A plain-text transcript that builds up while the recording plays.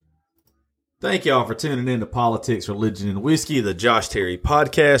Thank y'all for tuning in to Politics, Religion, and Whiskey, the Josh Terry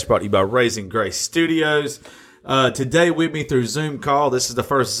podcast, brought to you by Raising Grace Studios. Today with me through Zoom call. This is the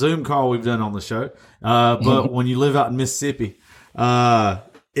first Zoom call we've done on the show. But when you live out in Mississippi,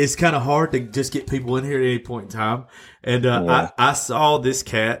 it's kind of hard to just get people in here at any point in time. And I saw this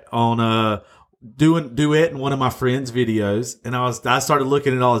cat on doing duet in one of my friends' videos, and I started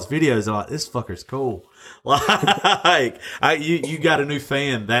looking at all his videos, and I'm like, this fucker's cool. Like, you got a new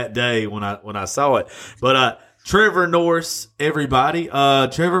fan that day when I saw it. But Trevor Norris, everybody.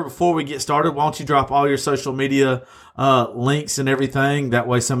 Trevor, before we get started, why don't you drop all your social media links and everything? That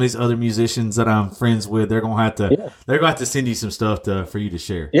way, some of these other musicians that I'm friends with, they're gonna have to send you some stuff for you to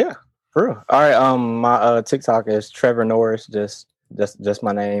share. Yeah, for real. All right. My TikTok is Trevor Norris, just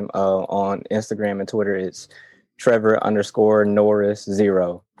my name. On Instagram and Twitter, it's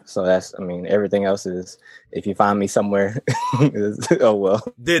Trevor_Norris0. So everything else is, if you find me somewhere, oh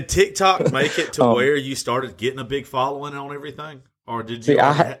well. Did TikTok make it to where you started getting a big following on everything, or did you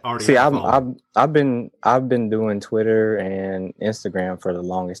already? I've been doing Twitter and Instagram for the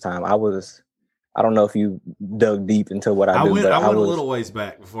longest time. I don't know if you dug deep into what I do. I went a little ways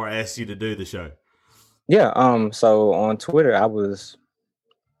back before I asked you to do the show. Yeah. So on Twitter, I was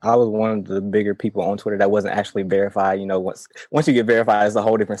one of the bigger people on Twitter that wasn't actually verified. You know, once you get verified, it's a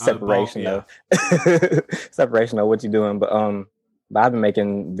whole different separation of what you're doing. But I've been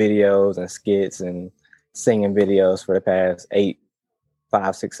making videos and skits and singing videos for the past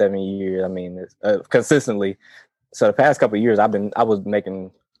 5, 6, 7 years. I mean, it's, consistently. So the past couple of years, I was making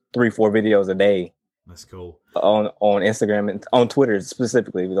 3-4 videos a day. That's cool. On Instagram and on Twitter,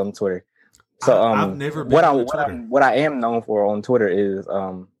 specifically on Twitter. So I've never been on Twitter. What I am known for on Twitter is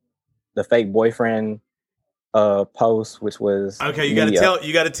the fake boyfriend post, which was okay. You got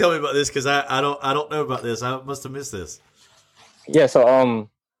to tell me about this, because I don't know about this. I must have missed this. Yeah. So a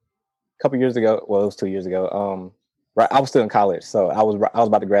couple years ago, well, it was 2 years ago. Right, I was still in college, so I was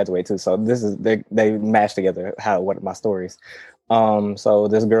about to graduate too. So this is they matched together what my stories. So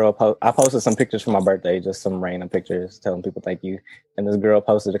this girl, I posted some pictures for my birthday, just some random pictures telling people thank you. And this girl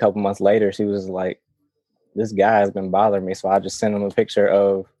posted a couple months later. She was like, this guy has been bothering me. So I just sent him a picture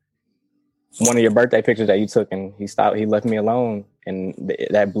of one of your birthday pictures that you took, and he left me alone, and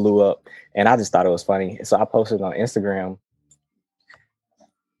that blew up. And I just thought it was funny. So I posted it on Instagram.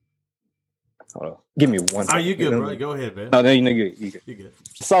 Hold on. Give me one second. Are you good, bro? Go ahead, man. No, you're good.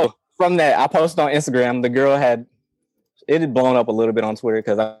 So from that, I posted on Instagram. The girl had blown up a little bit on Twitter,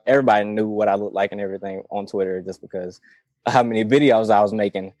 because everybody knew what I looked like and everything on Twitter, just because of how many videos I was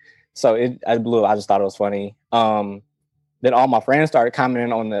making. So I blew up. I just thought it was funny. Then all my friends started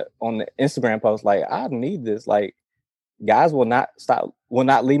commenting on the Instagram post, like, I need this. Like, guys will not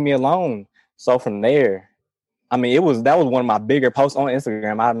leave me alone. So from there, I mean, that was one of my bigger posts on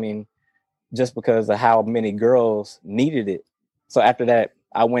Instagram. I mean, just because of how many girls needed it. So after that,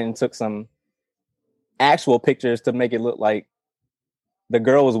 I went and took some actual pictures to make it look like the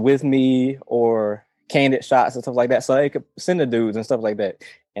girl was with me, or candid shots and stuff like that, so they could send the dudes and stuff like that.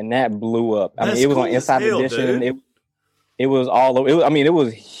 And that blew up. I mean, it was on Inside Edition. It was all over. It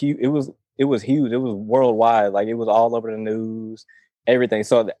was huge. It was huge. It was worldwide. Like, it was all over the news, everything.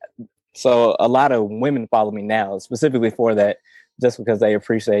 So a lot of women follow me now, specifically for that, just because they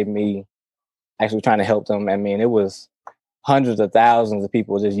appreciate me actually trying to help them. I mean, it was hundreds of thousands of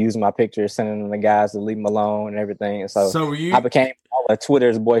people just using my pictures, sending them the guys to leave them alone and everything. And so I became a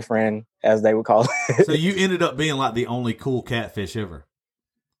Twitter's boyfriend, as they would call it. So you ended up being like the only cool catfish ever.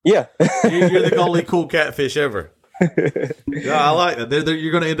 Yeah. You're the only cool catfish ever. Yeah, I like that.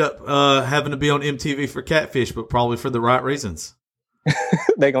 You're going to end up having to be on MTV for catfish, but probably for the right reasons.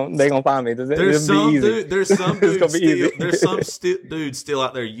 They gonna find me. There's some dude still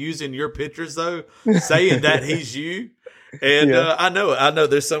out there using your pictures, though, saying that he's you. And I know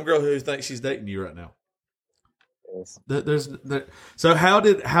there's some girl who thinks she's dating you right now. Yes. So how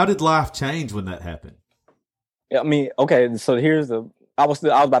did life change when that happened? I mean, okay, so I was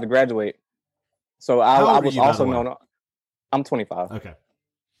about to graduate. So I was also known. I'm 25. Okay.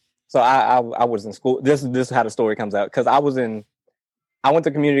 So I was in school. This is how the story comes out, because I went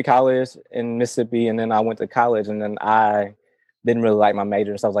to community college in Mississippi, and then I went to college, and then I didn't really like my major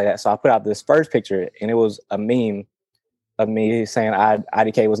and stuff like that. So I put out this first picture, and it was a meme of me saying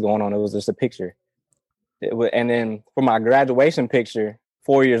IDK was going on. It was just a picture. And then for my graduation picture,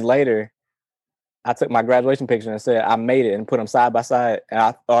 4 years later, I took my graduation picture and said I made it, and put them side by side,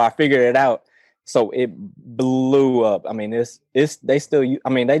 and I figured it out. So it blew up. I mean, they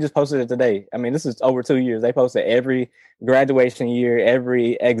just posted it today. I mean, this is over 2 years. They posted every graduation year,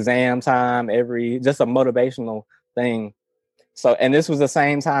 every exam time, just a motivational thing. So, and this was the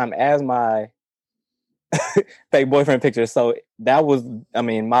same time as my fake boyfriend picture. So that was, I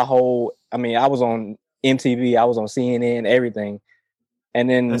mean, I was on MTV, I was on CNN, everything. And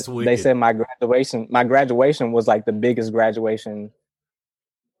then they said my graduation was like the biggest graduation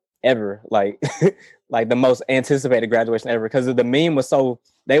ever. Like, like the most anticipated graduation ever. Because the meme was so,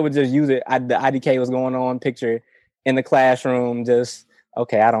 they would just use it. The IDK was going on, picture in the classroom, just,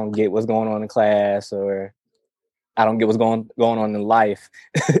 okay, I don't get what's going on in class, or I don't get what's going on in life.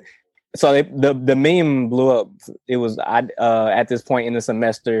 So the meme blew up. It was at this point in the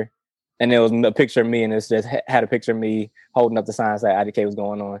semester, and it was a picture of me, and it just had a picture of me holding up the signs that IDK was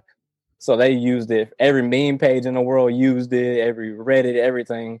going on. So they used it. Every meme page in the world used it. Every Reddit,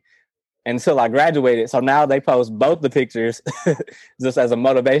 everything, until I graduated. So now they post both the pictures just as a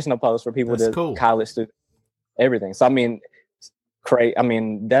motivational post for people college students, everything. So I mean,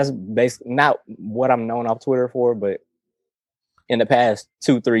 that's basically not what I'm known off Twitter for, but in the past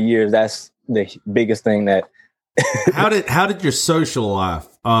 2-3 years, that's the biggest thing that. How did your social life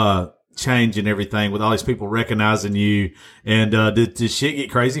change and everything with all these people recognizing you? And did shit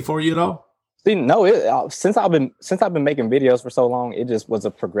get crazy for you at all? See, no. Since I've been making videos for so long, it just was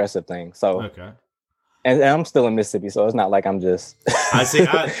a progressive thing. So okay. And I'm still in Mississippi, so it's not like I'm just. I see.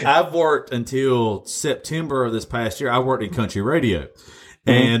 I've worked until September of this past year. I worked in country radio.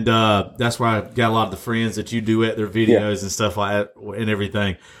 And that's where I got a lot of the friends that you do at their videos and stuff like that and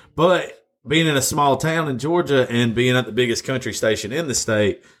everything. But being in a small town in Georgia and being at the biggest country station in the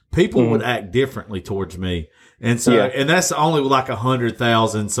state, people would act differently towards me. And so, and that's only like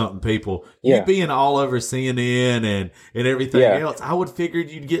 100,000 something people. You being all over CNN and everything else, I would figured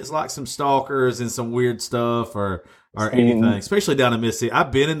you'd get like some stalkers and some weird stuff or anything, especially down in Mississippi.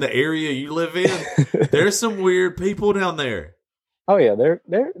 I've been in the area you live in. There's some weird people down there. Oh yeah,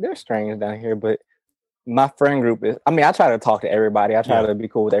 they're strange down here, but my friend group is. I mean, I try to talk to everybody. I try to be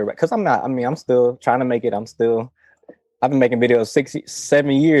cool with everybody because I'm not. I mean, I'm still trying to make it. I've been making videos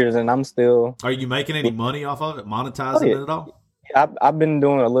 7 years, and I'm still. Are you making any money off of it? Monetizing it at all? Yeah, I've been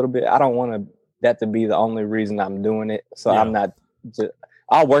doing a little bit. I don't want that to be the only reason I'm doing it. So I'm not.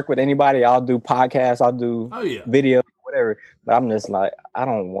 I'll work with anybody. I'll do podcasts. I'll do video, whatever. But I'm just like, I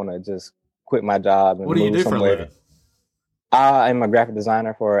don't want to just quit my job and what do you do somewhere. for a living? I'm a graphic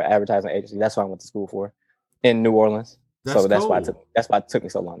designer for an advertising agency. That's what I went to school for in New Orleans. That's why it took me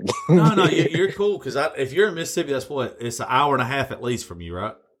so long. No, you're cool because if you're in Mississippi, it's an hour and a half at least from you,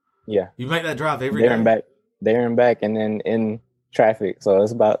 right? Yeah, you make that drive every day. There and back, and then in traffic, so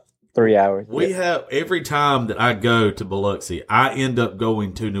it's about 3 hours. We have every time that I go to Biloxi, I end up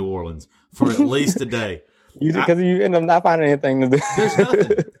going to New Orleans for at least a day. Because you end up not finding anything to do. There's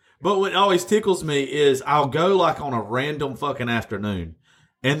nothing. But what always tickles me is I'll go like on a random fucking afternoon,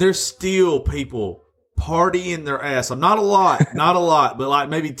 and there's still people partying their ass. Not a lot, but like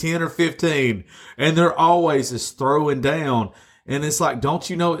maybe 10 or 15, and they're always just throwing down. And it's like, don't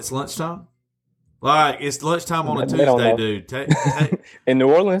you know it's lunchtime? Like it's lunchtime on a Tuesday, dude. In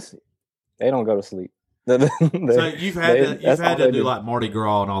New Orleans, they don't go to sleep. So you've had to do like Mardi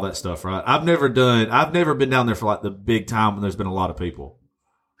Gras and all that stuff, right? I've never been down there for like the big time when there's been a lot of people.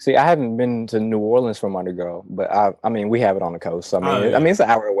 See, I haven't been to New Orleans for Mardi Gras, but I mean, we have it on the coast. So I mean, it's an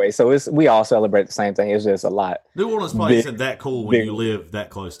hour away. So we all celebrate the same thing. It's just a lot. New Orleans probably isn't that cool when you live that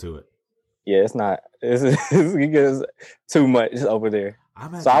close to it. Yeah, it's not. It's too much over there.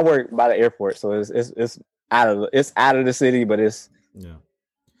 I work by the airport, so it's out of the city, but it's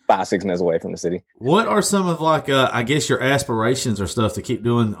 5-6 minutes away from the city. What are some of like I guess your aspirations or stuff to keep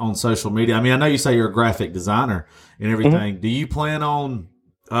doing on social media? I mean, I know you say you're a graphic designer and everything. Do you plan on?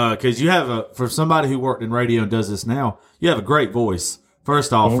 Because you have for somebody who worked in radio and does this now, you have a great voice.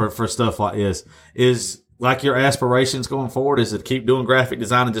 First off, for stuff like this, is like your aspirations going forward? Is it to keep doing graphic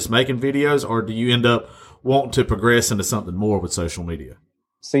design and just making videos, or do you end up wanting to progress into something more with social media?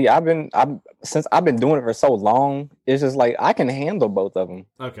 See, since I've been doing it for so long, it's just like I can handle both of them.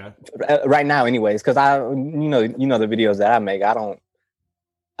 Okay. Right now, anyways, because you know the videos that I make, I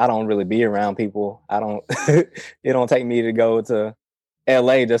don't really be around people. It don't take me to go to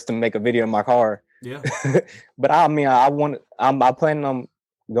LA just to make a video in my car. Yeah. But I mean, I'm planning on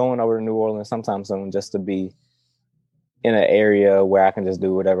going over to New Orleans sometime soon just to be in an area where I can just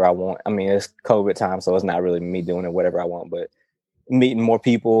do whatever I want. I mean, it's COVID time, so it's not really me doing it whatever I want, but meeting more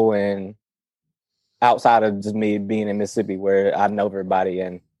people and outside of just me being in Mississippi where I know everybody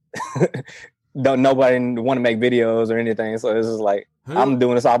and nobody want to make videos or anything. So it's just like, I'm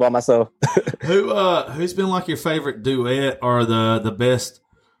doing this all by myself. Who's been like your favorite duet or the best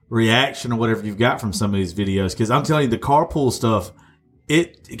reaction or whatever you've got from some of these videos? Because I'm telling you, the carpool stuff,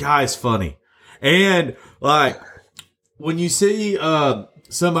 guys, funny. And like when you see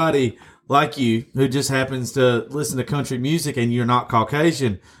somebody like you who just happens to listen to country music and you're not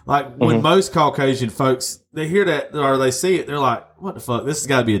Caucasian, like when most Caucasian folks, they hear that or they see it, they're like, what the fuck? This has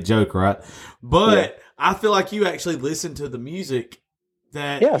got to be a joke, right? But I feel like you actually listen to the music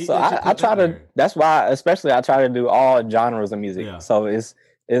that. Yeah, so I try to, that's why, especially I try to do all genres of music. Yeah. So it's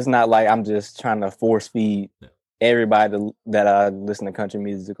not like I'm just trying to force feed everybody that I listen to country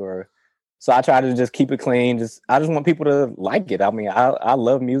music or. So I try to just keep it clean. I just want people to like it. I mean, I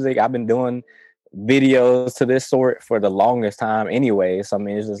love music. I've been doing videos to this sort for the longest time anyway. So I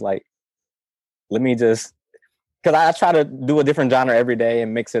mean, it's just like, let me just, because I try to do a different genre every day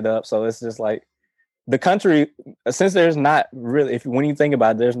and mix it up. So it's just like the country, since there's not really, when you think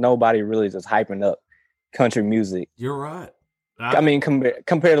about it, there's nobody really just hyping up country music. You're right. I mean, compared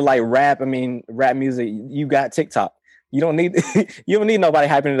to like rap, I mean, rap music, you got TikTok. You don't need nobody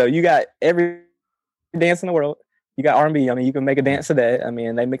hyping it up. You got every dance in the world. You got R&B. I mean, you can make a dance to that. I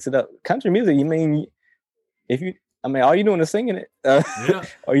mean, they mix it up. Country music. You mean all you doing is singing it,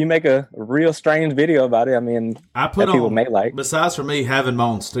 or you make a real strange video about it. I mean, I put on, people may like. Besides for me having my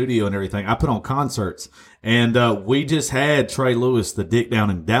own studio and everything, I put on concerts, and we just had Trey Lewis, the Dick Down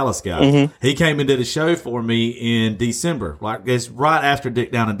in Dallas guy. Mm-hmm. He came and did a show for me in December, like it's right after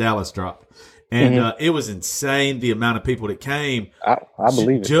Dick Down in Dallas dropped. And it was insane the amount of people that came. I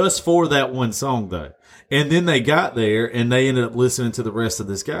believe it. Just for that one song, though. And then they got there and they ended up listening to the rest of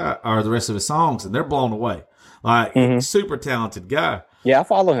this guy or the rest of his songs, and they're blown away. Like super talented guy. Yeah, I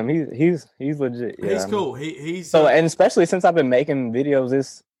follow him. He's legit. Yeah, he's cool. He's so, and especially since I've been making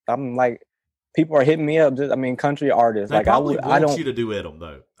videos, I'm like, people are hitting me up. Just, I mean, country artists. They like I don't you to duet them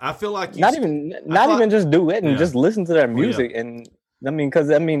though. I feel like not even just duet and just listen to their music. And I mean, because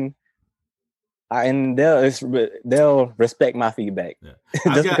and they'll respect my feedback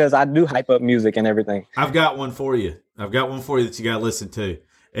just because I do hype up music and everything. I've got one for you. That you got to listen to,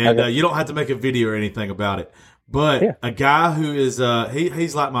 and you don't have to make a video or anything about it. But a guy who is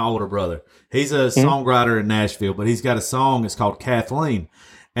he's like my older brother. He's a songwriter in Nashville, but he's got a song. It's called Kathleen,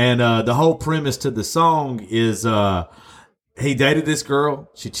 and the whole premise to the song is he dated this girl.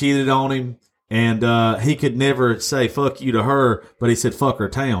 She cheated on him, and he could never say "fuck you" to her, but he said "fuck her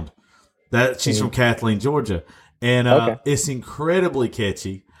town." That she's from Kathleen, Georgia, and it's incredibly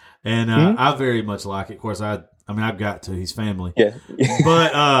catchy, and I very much like it. Of course, I mean, I've got to. He's family,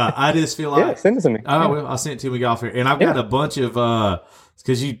 but I just feel like send it to me. Oh, well, I'll send it to you. We got off here, and I've got a bunch of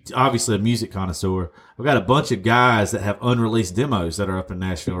because you obviously a music connoisseur. I've got a bunch of guys that have unreleased demos that are up in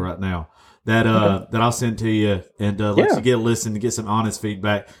Nashville right now. That that I'll send to you and let you get a listen to get some honest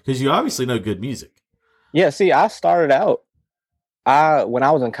feedback because you obviously know good music. Yeah, see, I started out. When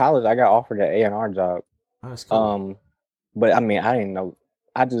I was in college, I got offered an A&R job. Oh, that's cool. But I mean, I didn't know.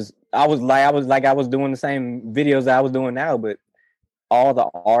 I was doing the same videos that I was doing now, but all the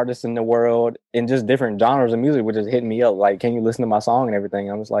artists in the world in just different genres of music were just hitting me up. Like, can you listen to my song and everything?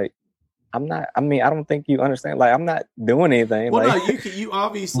 I was like, I don't think you understand. Like, I'm not doing anything. Well, like, no, you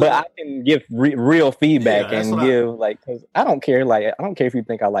obviously. But I can give real feedback and give because I don't care. Like, I don't care if you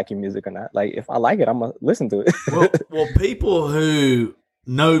think I like your music or not. Like, if I like it, I'm gonna listen to it. well, people who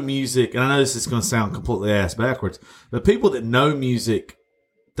know music, and I know this is going to sound completely ass backwards, but people that know music,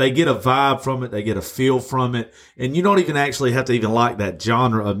 they get a vibe from it, they get a feel from it, and you don't even actually have to even like that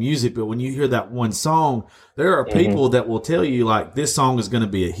genre of music. But when you hear that one song, there are people that will tell you like this song is going to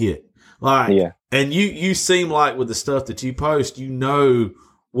be a hit. Like, and you seem like with the stuff that you post, you know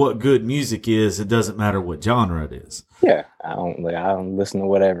what good music is. It doesn't matter what genre it is. Yeah, I don't listen to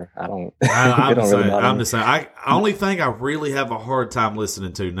whatever. I'm just saying. Only thing I really have a hard time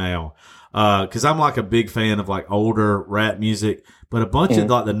listening to now, because I'm like a big fan of like older rap music, but a bunch of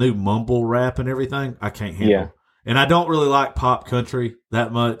like the new mumble rap and everything, I can't handle. Yeah. And I don't really like pop country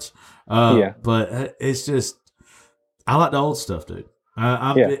that much. But it's just I like the old stuff, dude.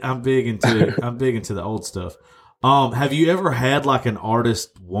 I'm big into the old stuff. Have you ever had like an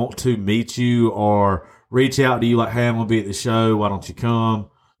artist want to meet you or reach out to you like, hey, I'm gonna be at the show, why don't you come?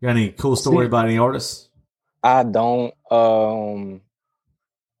 Got any cool story about any artists? I don't.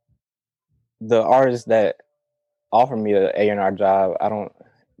 The artist that offered me an A&R job, I don't.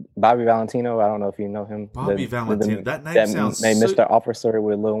 Bobby Valentino, I don't know if you know him. Bobby Valentino, that name sounds. Mr. Officer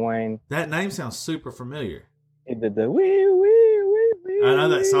with Lil Wayne. That name sounds super familiar. He did the wee. I know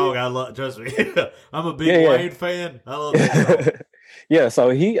that song. I love. Trust me, I'm a big Wayne fan. I love that song. Yeah, so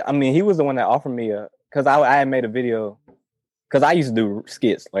he was the one that offered me because I had made a video because I used to do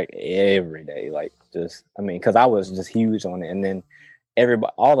skits like every day, like because I was just huge on it, and then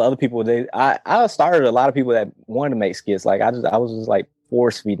all the other people I started a lot of people that wanted to make skits. Like I was just like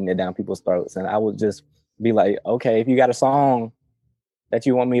force feeding it down people's throats, and I would just be like, okay, if you got a song that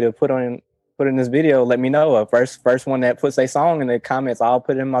you want me to put in this video, let me know. First one that puts a song in the comments, I'll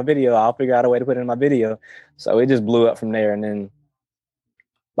put it in my video. I'll figure out a way to put it in my video. So it just blew up from there. And then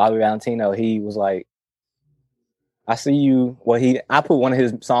Bobby Valentino, he was like, I see you. Well, I put one of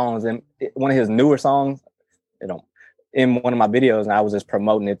his songs in one of his newer songs, in one of my videos, and I was just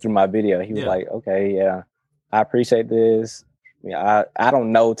promoting it through my video. He was like, okay, yeah, I appreciate this. Yeah, I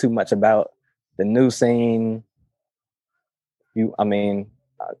don't know too much about the new scene.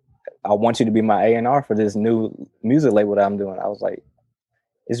 I want you to be my A&R for this new music label that I'm doing. I was like,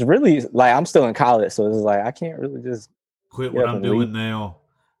 it's really like, I'm still in college. So it's like, I can't really just quit what I'm doing now.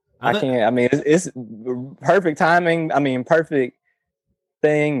 I can't. I mean, it's perfect timing. I mean, perfect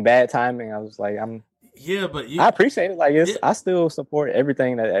thing, bad timing. I was like, I appreciate it. Like, I still support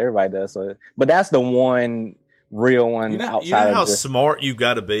everything that everybody does. So, but that's the one real one outside. You know how smart you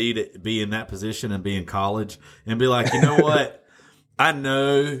got to be in that position and be in college and be like, you know what? I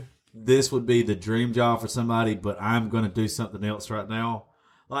know this would be the dream job for somebody, but I'm going to do something else right now.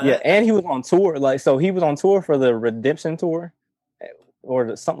 And he was on tour. Like, so he was on tour for the Redemption tour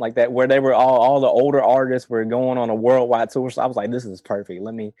or something like that, where they were all the older artists were going on a worldwide tour. So I was like, this is perfect.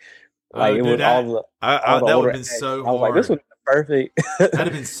 Let me, like, it was all the that would have been so hard. I was like, this would be perfect. That'd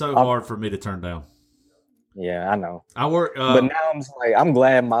have been so hard for me to turn down. Yeah, I know. I work, but now I'm just like, I'm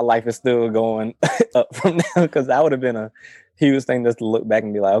glad my life is still going up from now, because that would have been a huge thing just to look back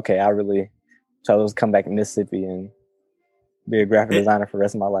and be like, okay, I really chose to come back to Mississippi and be a graphic designer for the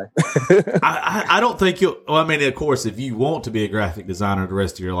rest of my life. I don't think you'll. Well, I mean, of course, if you want to be a graphic designer the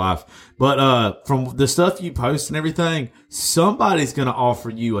rest of your life, but from the stuff you post and everything, somebody's going to offer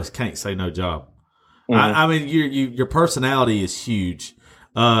you a can't say no job. Mm-hmm. I mean, your personality is huge.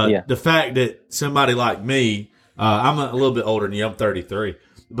 The fact that somebody like me, I'm a little bit older than you. I'm 33,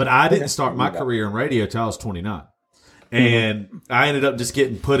 but I didn't start my career in radio till I was 29. And I ended up just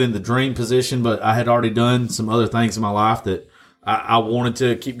getting put in the dream position, but I had already done some other things in my life that I wanted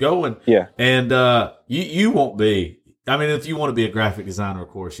to keep going. Yeah. And you won't be. I mean, if you want to be a graphic designer, of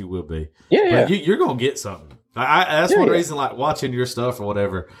course you will be. Yeah. But you're going to get something. That's one reason, like watching your stuff or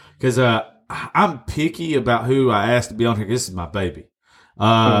whatever, because I'm picky about who I ask to be on here. This is my baby.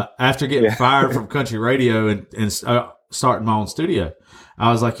 After getting fired from country radio and starting my own studio, I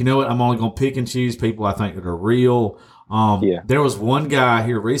was like, you know what? I'm only going to pick and choose people I think that are real. There was one guy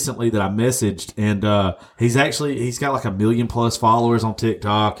here recently that I messaged, and he's got like 1 million plus followers on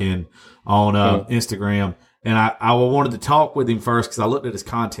TikTok and on Instagram. And I wanted to talk with him first because I looked at his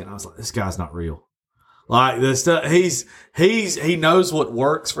content. I was like, this guy's not real. Like this stuff, he knows what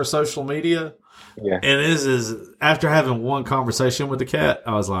works for social media. Yeah. And this is after having one conversation with the cat,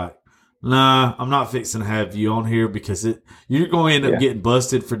 I was like, nah, I'm not fixing to have you on here because you're going to end up getting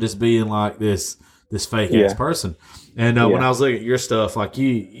busted for just being like this fake ass person. And when I was looking at your stuff, like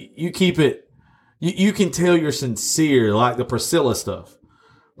you keep it, you can tell you're sincere, like the Priscilla stuff.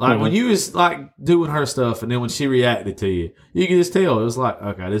 Like when you was like doing her stuff, and then when she reacted to you, you can just tell it was like,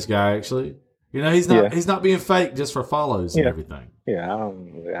 okay, this guy actually, he's not being fake just for follows and everything. Yeah, I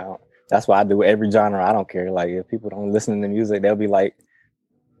don't. That's why I do every genre. I don't care. Like if people don't listen to music, they'll be like,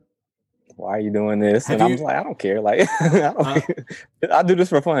 why are you doing this? And I'm just like, I don't care. Like I do this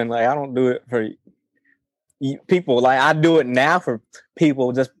for fun. Like I don't do it for people. Like I do it now for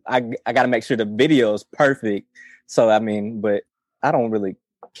people. Just I got to make sure the video is perfect. So I mean, but I don't really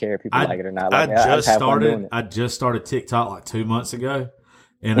care if people like it or not. Like, I just started TikTok like 2 months ago,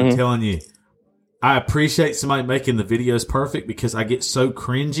 and I'm telling you, I appreciate somebody making the videos perfect because I get so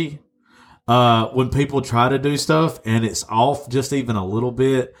cringy when people try to do stuff and it's off just even a little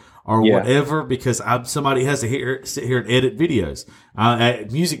bit or whatever, because somebody has to sit here and edit videos,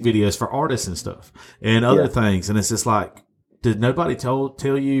 music videos for artists and stuff and other things. And it's just like, did nobody tell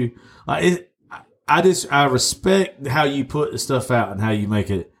you? I respect how you put the stuff out and how you make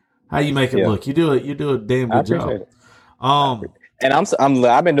it look. You do a damn good job. And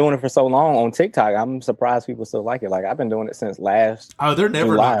I've been doing it for so long on TikTok. I'm surprised people still like it. Like I've been doing it since last. Oh, they're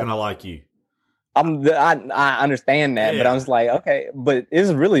never not gonna like you. I understand that, but I'm just like, okay, but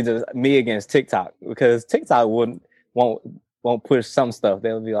it's really just me against TikTok, because TikTok won't push some stuff.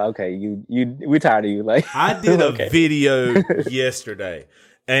 They'll be like, okay, we tired of you. Like I did a video yesterday,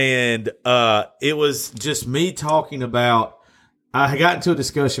 and it was just me talking about. I got into a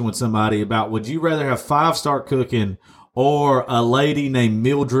discussion with somebody about, would you rather have 5-star cooking or a lady named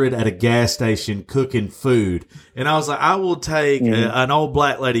Mildred at a gas station cooking food? And I was like, I will take an old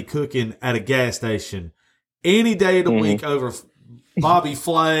black lady cooking at a gas station any day of the week over Bobby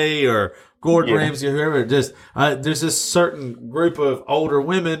Flay or Gordon Ramsay or whoever. Just there's this certain group of older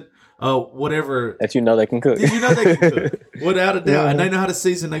women whatever that they can cook. Did you know they can cook? Without a doubt, and they know how to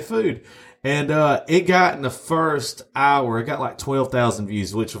season their food. And it got in the first hour, it got like 12,000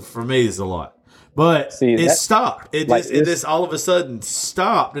 views, which for me is a lot. But it stopped. It just all of a sudden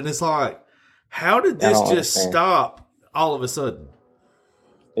stopped, and it's like, how did this just stop all of a sudden?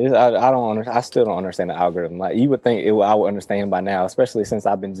 I still don't understand the algorithm. Like, you would think I would understand by now, especially since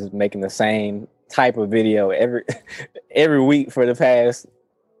I've been just making the same type of video every week for the past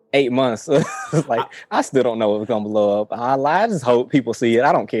 8 months. Like, I still don't know if it's gonna blow up. I just hope people see it.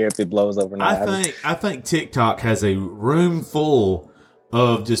 I don't care if it blows up or not. I think TikTok has a room full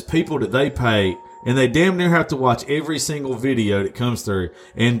of just people that they pay, and they damn near have to watch every single video that comes through,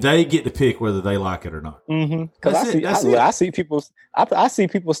 and they get to pick whether they like it or not. Because I see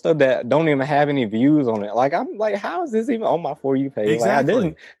people stuff that don't even have any views on it. Like, I'm like, how is this even on my For You page? Exactly.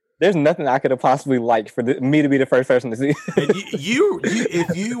 Like, there's nothing I could have possibly liked for me to be the first person to see. And you,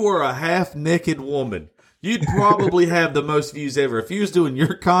 if you were a half naked woman, you'd probably have the most views ever. If you was doing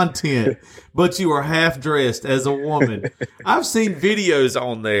your content, but you were half dressed as a woman. I've seen videos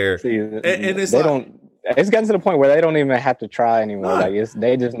on there, and it's it's gotten to the point where they don't even have to try anymore. No. Like,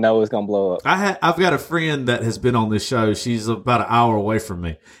 they just know it's gonna blow up. I've got a friend that has been on this show. She's about an hour away from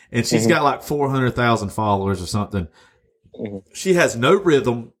me, and she's got like 400,000 followers or something. She has no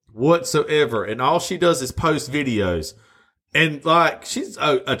rhythm whatsoever, and all she does is post videos. And like, she's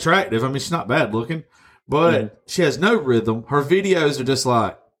attractive. I mean, she's not bad looking. But she has no rhythm. Her videos are just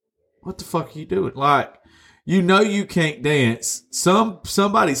like, what the fuck are you doing? Like, you can't dance.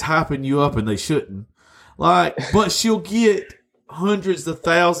 Somebody's hyping you up and they shouldn't. Like, but she'll get hundreds of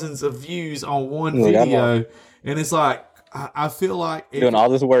thousands of views on one video. And it's like, I feel like doing all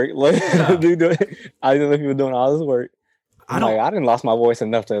this work. I don't know if you were doing all this work. I didn't lost my voice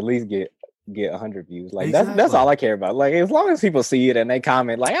enough to at least get 100 views. Like, exactly. That's all I care about. Like, as long as people see it and they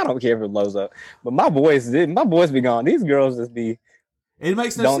comment, like, I don't care if it blows up. But my voice be gone. These girls just be. It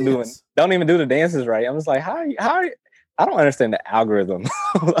makes no sense. Don't even do the dances right. I'm just like, how I don't understand the algorithm.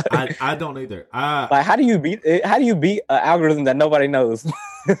 Like, I don't either. Like, how do you beat an algorithm that nobody knows?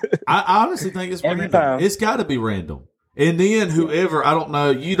 I honestly think it's random. Time. It's got to be random. And then whoever, I don't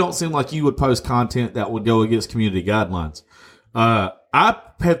know, you don't seem like you would post content that would go against community guidelines. I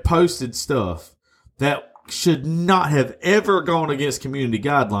have posted stuff that should not have ever gone against community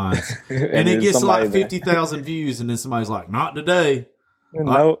guidelines, and it gets like 50,000 views, and then somebody's like, "Not today."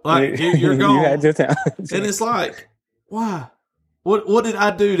 No, like you're gone. You had your time. And it's like, why? What did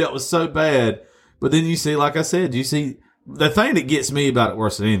I do that was so bad? But then you see, like I said, you see the thing that gets me about it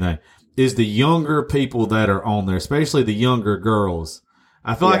worse than anything is the younger people that are on there, especially the younger girls.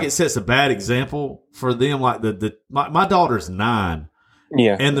 I feel like it sets a bad example for them. Like my daughter's 9.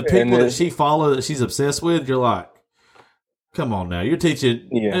 Yeah. And the people that she follows, that she's obsessed with, you're like, come on now. You're teaching.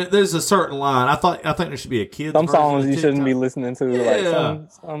 Yeah. There's a certain line. I think there should be a kid's some songs you shouldn't be listening to. Yeah.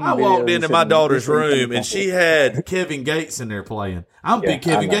 Like some I walked into my daughter's room and she had Kevin Gates in there playing. I'm a big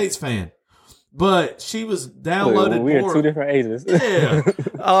Kevin Gates fan. But she was downloaded. We're 2 different ages. Yeah.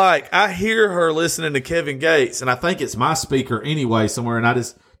 I hear her listening to Kevin Gates, and I think it's my speaker anyway somewhere, and I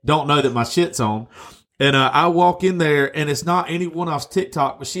just don't know that my shit's on. And I walk in there, and it's not anyone off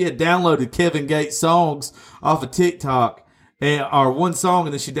TikTok, but she had downloaded Kevin Gates songs off of TikTok, or one song,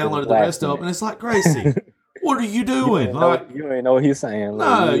 and then she downloaded the rest of them. And it's like, Gracie, what are you doing? You ain't know what he's saying.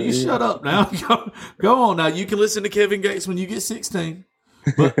 No, you shut up now. Go on now. You can listen to Kevin Gates when you get 16.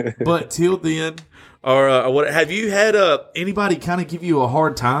 But till then, or what? Have you had anybody kind of give you a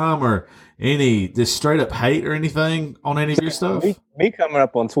hard time, or any just straight up hate or anything on any of your stuff? Me coming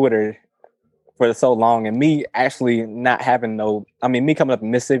up on Twitter for so long, and me actually not having me coming up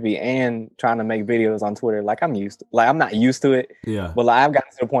in Mississippi and trying to make videos on Twitter, like I'm not used to it. Yeah. But like, I've gotten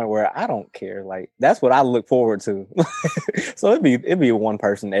to the point where I don't care. Like, that's what I look forward to. So it'd be one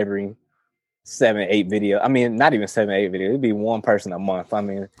person every 7-8 video. I mean, not even 7-8 video. It'd be one person a month. I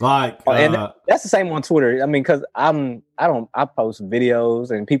mean, and that's the same on Twitter. I mean, because I post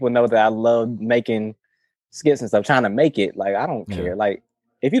videos and people know that I love making skits and stuff, trying to make it. Like, I don't care. Like,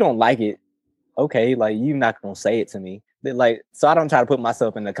 if you don't like it, okay, like, you're not gonna say it to me. Like, so I don't try to put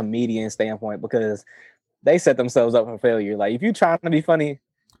myself in the comedian standpoint, because they set themselves up for failure. Like, if you're trying to be funny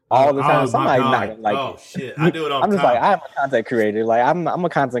all the time, somebody's not gonna like it. Oh shit, I do it all the time. I'm just like, I'm a content creator. Like, I'm a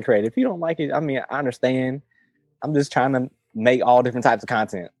content creator. If you don't like it, I mean, I understand. I'm just trying to make all different types of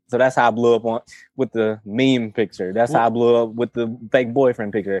content. So that's how I blew up with the meme picture. That's how I blew up with the fake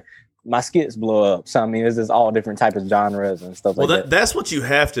boyfriend picture. My skits blow up. So I mean, it's just all different types of genres and stuff like that. That's what you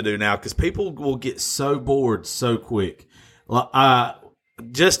have to do now, because people will get so bored so quick.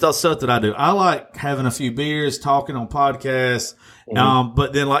 just the stuff that I do. I like having a few beers, talking on podcasts,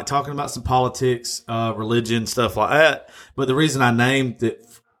 but then like talking about some politics, religion, stuff like that. But the reason I named it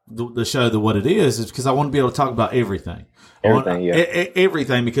the show what it is because I want to be able to talk about everything.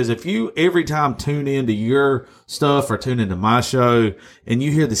 Everything, because if you every time tune into your stuff or tune into my show and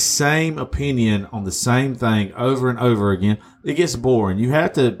you hear the same opinion on the same thing over and over again, it gets boring. You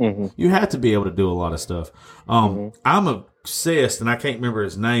have to be able to do a lot of stuff. I'm obsessed, and I can't remember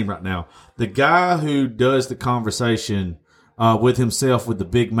his name right now. The guy who does the conversation with himself with the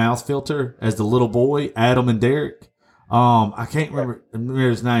big mouth filter as the little boy, Adam and Derek. I can't remember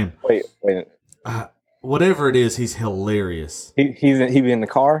his name. Wait. Whatever it is, he's hilarious. He be in the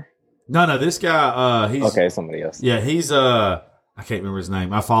car? No, this guy, he's okay. Somebody else. Yeah, he's I can't remember his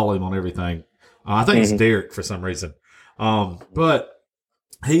name. I follow him on everything. I think it's Derek for some reason. But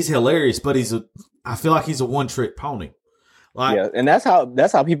he's hilarious. But I feel like he's a one-trick pony. Like, yeah, and that's how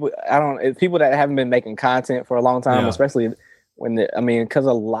people. People that haven't been making content for a long time, especially because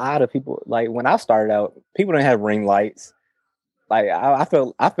a lot of people, like when I started out, people didn't have ring lights. Like I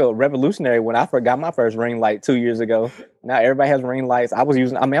felt revolutionary when I got my first ring light 2 years ago. Now everybody has ring lights. I'm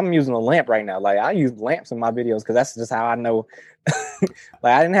using a lamp right now. Like I use lamps in my videos because that's just how I know.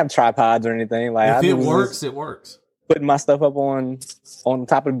 Like I didn't have tripods or anything. Like if it works, it works. Putting my stuff up on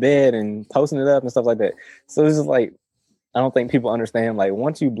top of the bed and posting it up and stuff like that. So it's just like I don't think people understand. Like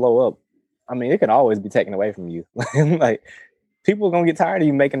once you blow up, it can always be taken away from you. Like people are gonna get tired of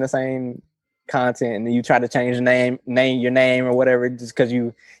you making the same content, and then you try to change your name or whatever just because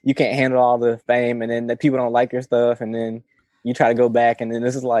you can't handle all the fame, and then the people don't like your stuff, and then you try to go back, and then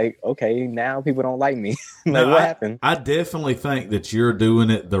this is like, okay, now people don't like me. What happened? I definitely think that you're doing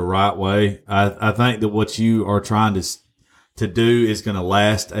it the right way. I think that what you are trying to do is going to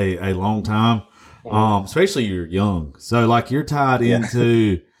last a long time. Especially you're young, so like you're tied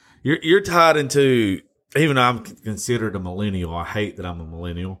into you're tied into. Even though I'm considered a millennial, I hate that I'm a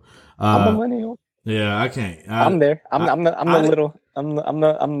millennial. I'm a millennial. Yeah, I can't. I'm there. I'm the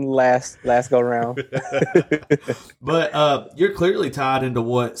last go around. But you're clearly tied into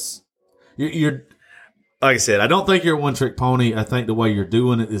what's you're. Like I said, I don't think you're a one trick pony. I think the way you're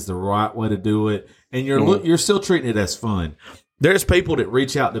doing it is the right way to do it, and you're still treating it as fun. There's people that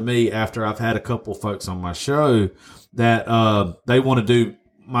reach out to me after I've had a couple folks on my show that they want to do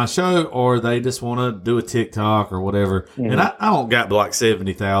my show, or they just want to do a TikTok or whatever. And I don't got like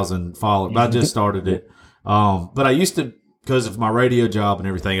 70,000 followers, but I just started it. But I used to, because of my radio job and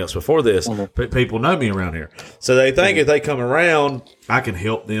everything else before this, people know me around here. So they think if they come around, I can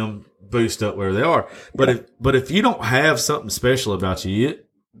help them boost up where they are. But if you don't have something special about you,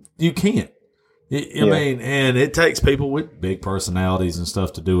 you can't. And it takes people with big personalities and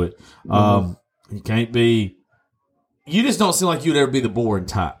stuff to do it. You can't be. You just don't seem like you'd ever be the boring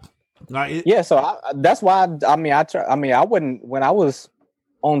type. So that's why. I wouldn't. When I was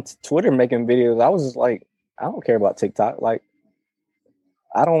on Twitter making videos, I was just like, I don't care about TikTok. Like,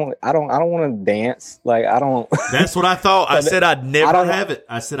 I don't want to dance. Like, I don't. That's what I thought. I said I'd never have it.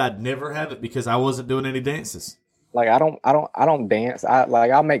 I said I'd never have it because I wasn't doing any dances. Like, I don't dance.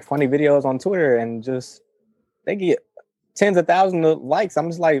 I'll make funny videos on Twitter and just they get tens of thousands of likes. I'm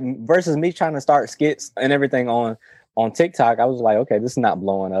just like, versus me trying to start skits and everything on TikTok, I was like, okay, this is not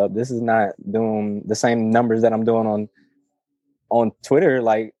blowing up. This is not doing the same numbers that I'm doing on Twitter.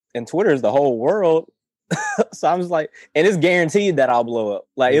 Like, and Twitter is the whole world. So I'm just like, and it's guaranteed that I'll blow up.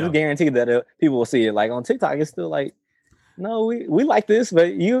 Like, it's guaranteed that people will see it. Like on TikTok, it's still like, no, we like this,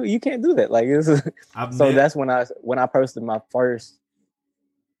 but you can't do that. Like, that's when I posted my first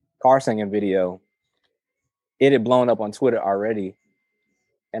car singing video. It had blown up on Twitter already.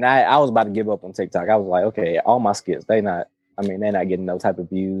 And I was about to give up on TikTok. I was like, okay, all my skits, they're not getting no type of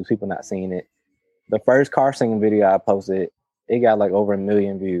views. People not seeing it. The first car singing video I posted, it got like over 1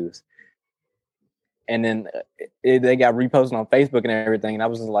 million views. And then they got reposted on Facebook and everything. And I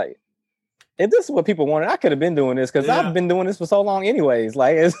was just like, if this is what people wanted, I could have been doing this because I've been doing this for so long anyways.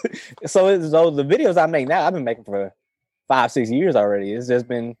 Like, so the videos I make now, I've been making for 5-6 years already. It's just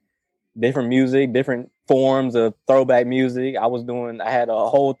been different music, different forms of throwback music. I had a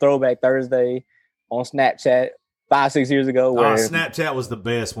whole Throwback Thursday on Snapchat 5-6 years ago. Where Snapchat was the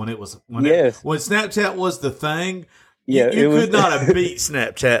best when Snapchat was the thing. You could not have beat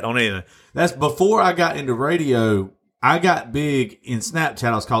Snapchat on anything. That's before I got into radio. I got big in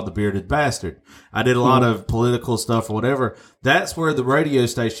Snapchat. I was called the Bearded Bastard. I did a lot of political stuff or whatever. That's where the radio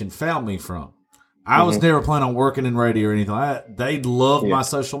station found me from. I was never planning on working in radio or anything like that. They loved my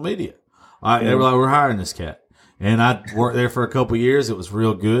social media. They were like, we're hiring this cat. And I worked there for a couple of years. It was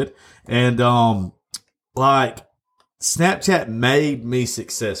real good. And, Snapchat made me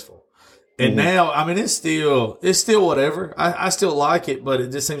successful. And now, I mean, it's still whatever. I still like it, but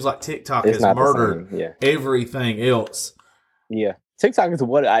it just seems like TikTok has murdered everything else. Yeah. TikTok is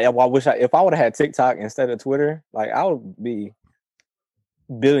what I wish if I would have had TikTok instead of Twitter, like I would be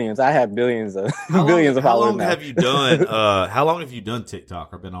billions. I have billions of followers. How long have you done? How long have you done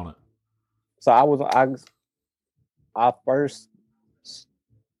TikTok or been on it? So I was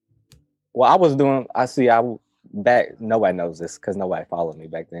nobody knows this because nobody followed me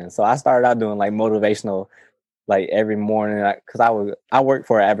back then. So I started out doing like motivational, like every morning, because I worked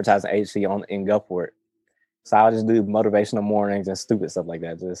for an advertising agency in Gulfport. So I would just do motivational mornings and stupid stuff like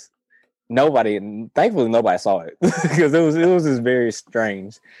that. Just thankfully nobody saw it because it was just very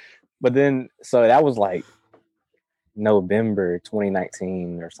strange. But then, so that was like November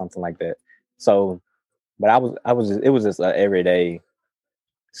 2019 or something like that. So, but it was just everyday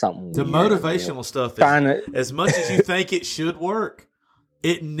something. The motivational stuff is, as much as you think it should work,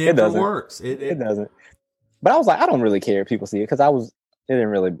 it never works. It doesn't. But I was like, I don't really care if people see it because it didn't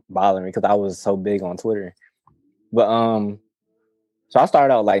really bother me because I was so big on Twitter. But so I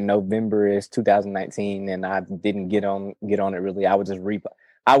started out like November 2019, and I didn't get on it really. I would just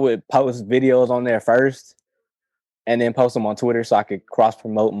I would post videos on there first, and then post them on Twitter so I could cross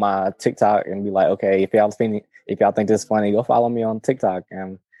promote my TikTok and be like, okay, if y'all think this is funny, go follow me on TikTok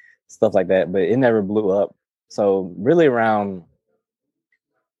and stuff like that. But it never blew up. So really around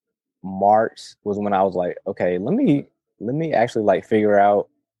March was when I was like, okay, let me actually like figure out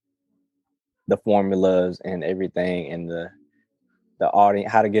the formulas and everything and the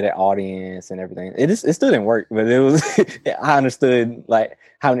audience, how to get an audience and everything. It still didn't work, but it was I understood like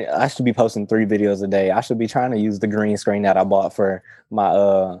how I should be posting 3 videos a day. I should be trying to use the green screen that I bought for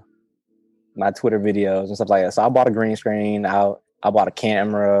my my Twitter videos and stuff like that. So I bought a green screen, I bought a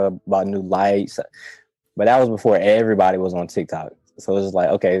camera, bought new lights, but that was before everybody was on TikTok. So it was like,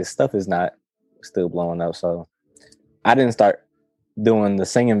 okay, this stuff is not still blowing up. So I didn't start doing the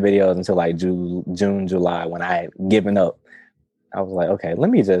singing videos until like June, July, when I had given up. I was like, okay, I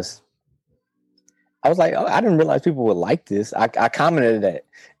was like, oh, I didn't realize people would like this. I commented that,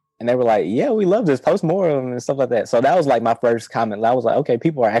 and they were like, yeah, we love this. Post more of them and stuff like that. So that was like my first comment. I was like, okay,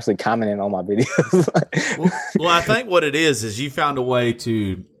 people are actually commenting on my videos. well, I think what it is you found a way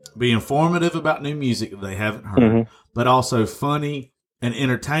to be informative about new music that they haven't heard, but also funny and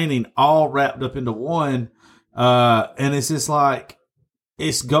entertaining, all wrapped up into one. And it's just like,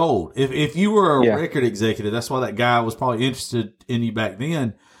 it's gold. If you were a record executive, that's why that guy was probably interested in you back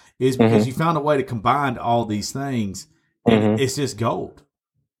then, is because you found a way to combine all these things, and it's just gold.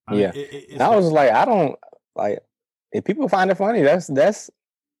 I mean, I was like, I don't like if people find it funny. That's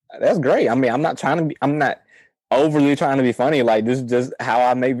great. I mean, I'm not overly trying to be funny. Like this is just how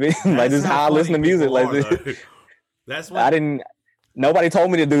I make it. Like this is how I listen to music. Like this. That's what nobody told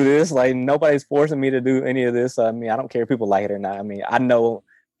me to do this. Like nobody's forcing me to do any of this. I mean, I don't care if people like it or not. I mean, I know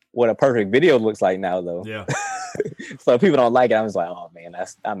what a perfect video looks like now, though. Yeah. So if people don't like it, I'm just like, oh man,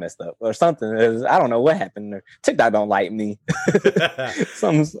 I messed up or something. I don't know what happened. TikTok don't like me.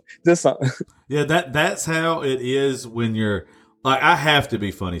 something. Yeah, that's how it is when you're like, I have to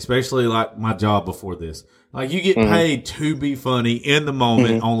be funny, especially like my job before this. Like you get paid to be funny in the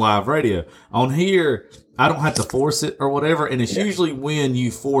moment on live radio. On here, I don't have to force it or whatever. And it's usually when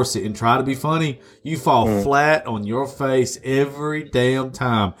you force it and try to be funny, you fall flat on your face every damn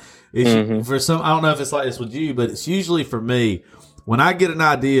time. It's for some, I don't know if it's like this with you, but it's usually for me, when I get an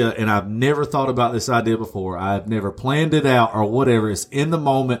idea and I've never thought about this idea before, I've never planned it out or whatever. It's in the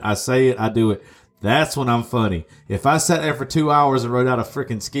moment. I say it, I do it. That's when I'm funny. If I sat there for 2 hours and wrote out a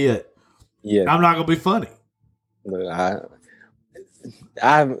freaking skit, I'm not going to be funny.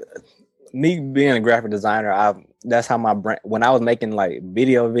 Me being a graphic designer, that's how my brain, when I was making like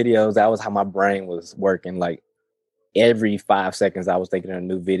videos, that was how my brain was working. Like every 5 seconds I was thinking of a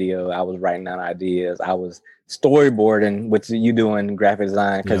new video. I was writing down ideas. I was storyboarding, which you do in graphic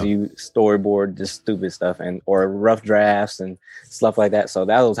design because you storyboard just stupid stuff or rough drafts and stuff like that. So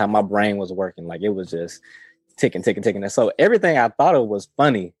that was how my brain was working. Like it was just ticking. And so everything I thought of was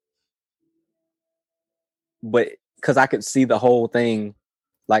funny, but because I could see the whole thing.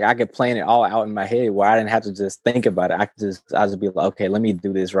 Like I could plan it all out in my head where I didn't have to just think about it. I just be like, okay, let me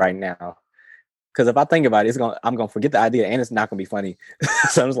do this right now. Because if I think about it, I'm gonna forget the idea and it's not gonna be funny.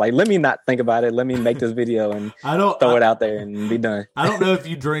 So I'm just like, let me not think about it. Let me make this video and throw it out there and be done. I don't know if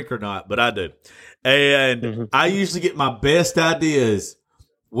you drink or not, but I do. And I usually get my best ideas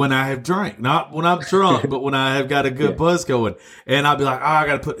when I have drank, not when I'm drunk, but when I have got a good buzz going. And I'll be like, oh, I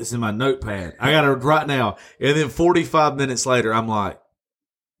got to put this in my notepad. I got to right now. And then 45 minutes later, I'm like,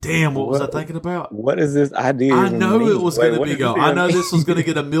 Damn, what was I thinking about? What is this idea? I know it was going to be go. I know this was going to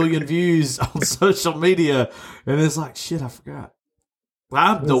get 1 million views on social media, and it's like shit. I forgot.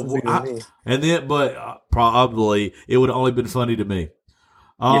 Probably it would have only been funny to me.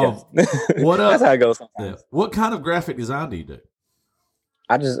 Yes. What That's how it goes sometimes. Yeah. What kind of graphic design do you do?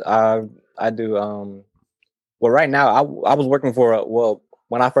 I do well right now I was working for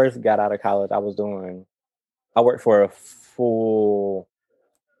when I first got out of college I worked for a full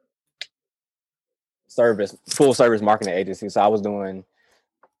service marketing agency. So I was doing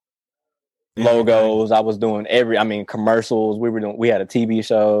logos, I was doing commercials, we had a TV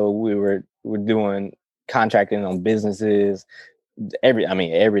show, we were doing contracting on businesses,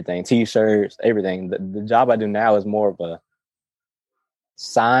 everything, t-shirts, everything. The job I do now is more of a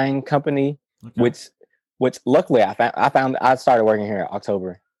sign company, okay. which luckily I started working here in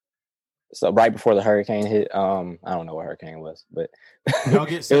October. So right before the hurricane hit, I don't know what hurricane it was, but it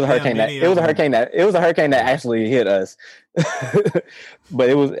was a hurricane that actually hit us.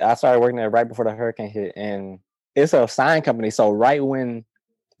 But I started working there right before the hurricane hit, and it's a sign company. So right when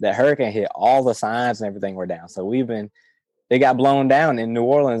that hurricane hit, all the signs and everything were down. So they got blown down in New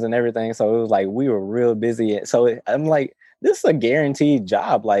Orleans and everything. So it was like we were real busy. I'm like, this is a guaranteed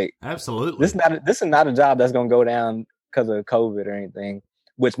job. Like, absolutely, this is not a job that's gonna go down because of COVID or anything.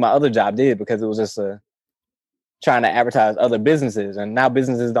 Which my other job did, because it was just trying to advertise other businesses, and now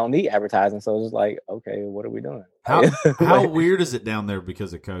businesses don't need advertising. So it's just like, okay, what are we doing? How weird is it down there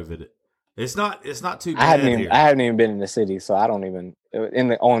because of COVID? It's not too bad. I haven't even been in the city, so I don't even in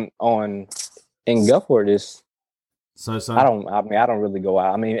Gulfport. I don't really go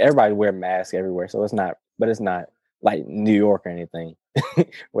out. I mean, everybody wear masks everywhere, so it's not like New York or anything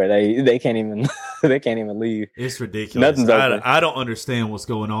where they can't even leave. It's ridiculous. Nothing's open. I don't understand what's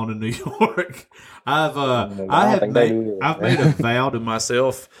going on in New York. I've made a vow to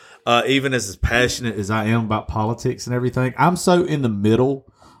myself, even as passionate as I am about politics and everything. I'm so in the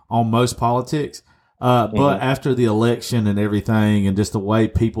middle on most politics. But after the election and everything and just the way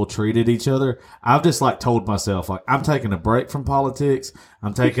people treated each other, I've just told myself, I'm taking a break from politics.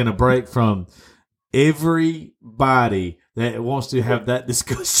 I'm taking a break from everybody that wants to have that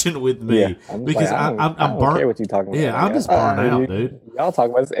discussion with me, because I'm burnt. I don't care what you're talking about. Yeah, I'm just burnt out, dude. Y'all talk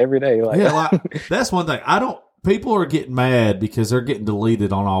about this every day. That's one thing. People are getting mad because they're getting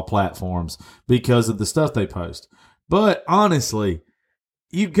deleted on all platforms because of the stuff they post. But honestly,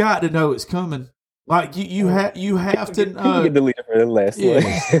 you got to know it's coming. Like you have to know. Get deleted for the last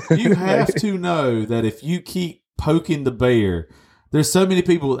one. You have to know that if you keep poking the bear, there's so many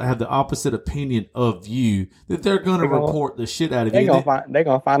people that have the opposite opinion of you that they're going to report the shit out of you. They're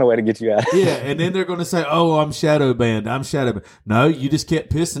going to find a way to get you out. Yeah, and then they're going to say, "Oh, I'm shadow banned. I'm shadow banned." No, you just kept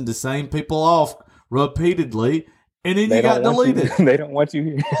pissing the same people off repeatedly, and then you got deleted. They don't want you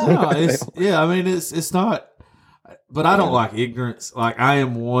here. No, it's not. But I don't like ignorance. I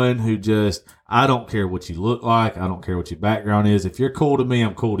am one who I don't care what you look like. I don't care what your background is. If you're cool to me,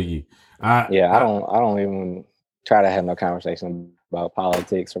 I'm cool to you. I don't even try to have no conversation about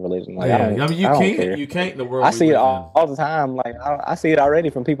politics or religion. You can't in the world. I see it all the time. I see it already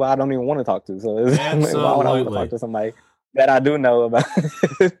from people I don't even want to talk to. So why would I want to talk to somebody that I do know about?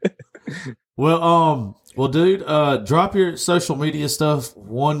 Well, dude, drop your social media stuff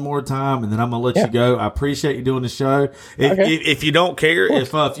one more time, and then I'm gonna let you go. I appreciate you doing the show. If you don't care,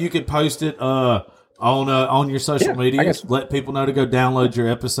 if you could post it on your social media, let people know to go download your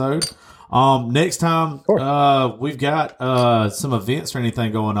episode. Next time, we've got some events or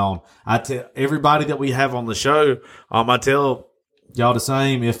anything going on. I tell everybody that we have on the show, I tell y'all the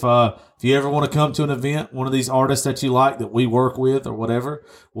same. If you ever want to come to an event, one of these artists that you like that we work with or whatever,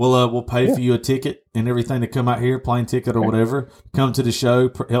 we'll pay for you a ticket and everything to come out here, plane ticket or whatever, come to the show,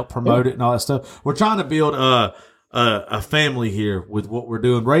 help promote it and all that stuff. We're trying to build a family here with what we're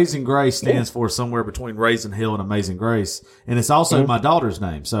doing. Raising Grace stands for somewhere between Raising Hell and Amazing Grace, and it's also my daughter's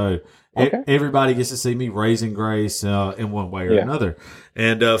name. So everybody gets to see me raising Grace in one way or another.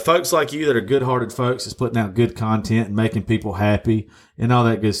 And folks like you that are good-hearted folks that's putting out good content and making people happy and all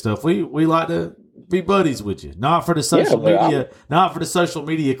that good stuff. We like to be buddies with you, not for the social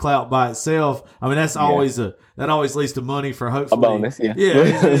media clout by itself. I mean, that's always that always leads to money for hopefully a bonus.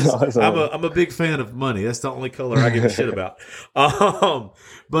 I'm a big fan of money. That's the only color I give a shit about.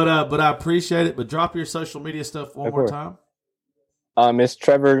 But I appreciate it. But drop your social media stuff one more time. It's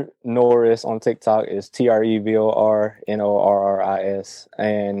Trevor Norris on TikTok. Is TrevorNorris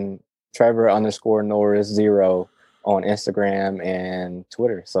and Trevor_Norris 0 on Instagram and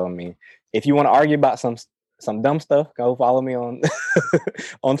Twitter. So if you want to argue about some some dumb stuff, go follow me on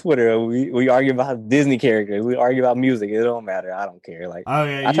on Twitter. We argue about Disney characters. We argue about music. It don't matter. I don't care. Like,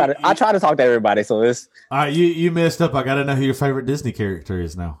 I try to talk to everybody. So it's all right. You messed up. I got to know who your favorite Disney character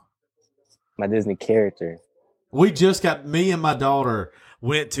is now. My Disney character. We just got, me and my daughter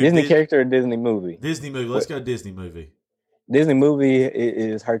went to Disney character or Disney movie. Disney movie. Let's go Disney movie. Disney movie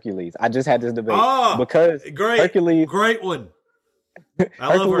is Hercules. I just had this debate because Hercules, great one.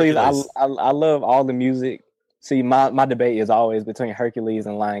 I love all the music. See, my debate is always between Hercules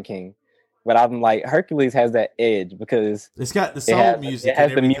and Lion King, but I'm like, Hercules has that edge because it's got the soul music. It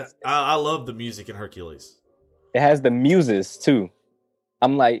has the music. I love the music in Hercules. It has the muses too.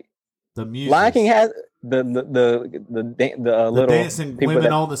 I'm like, the music. Lion King has the little dancing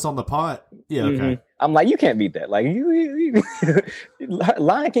women on that's on the pot. Yeah, okay. Mm-hmm. I'm like, you can't beat that. Like, you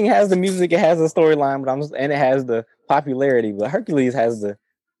Lion King has the music, it has the storyline, and it has the popularity. But Hercules has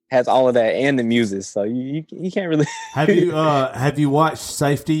all of that and the muses, so you can't really. Have you watched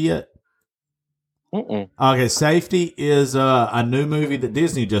Safety yet? Mm-mm. Okay, Safety is a new movie that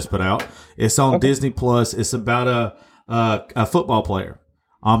Disney just put out. It's on Disney Plus. It's about a football player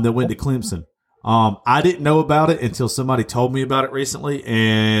that went to Clemson. I didn't know about it until somebody told me about it recently,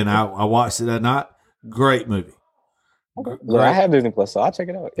 and I watched it that night. Great movie. Okay. Well, I have Disney Plus, so I'll check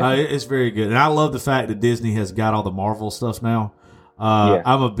it out. Yeah. It's very good, and I love the fact that Disney has got all the Marvel stuff now.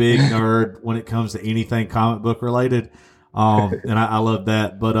 I'm a big nerd when it comes to anything comic book related, and I love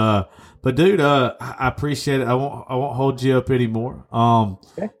that. But dude, I appreciate it. I won't hold you up anymore.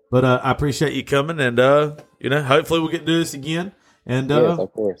 But I appreciate you coming, and hopefully we'll get to do this again. And yes,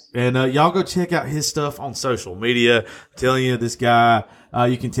 of course. And y'all go check out his stuff on social media. I'm telling you, this guy,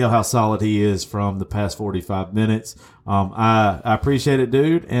 you can tell how solid he is from the past 45 minutes. I appreciate it,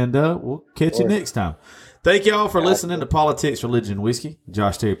 dude, and we'll catch you next time. Thank y'all for listening to Politics, Religion, and Whiskey,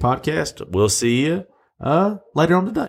 Josh Terry Podcast. We'll see you later on today.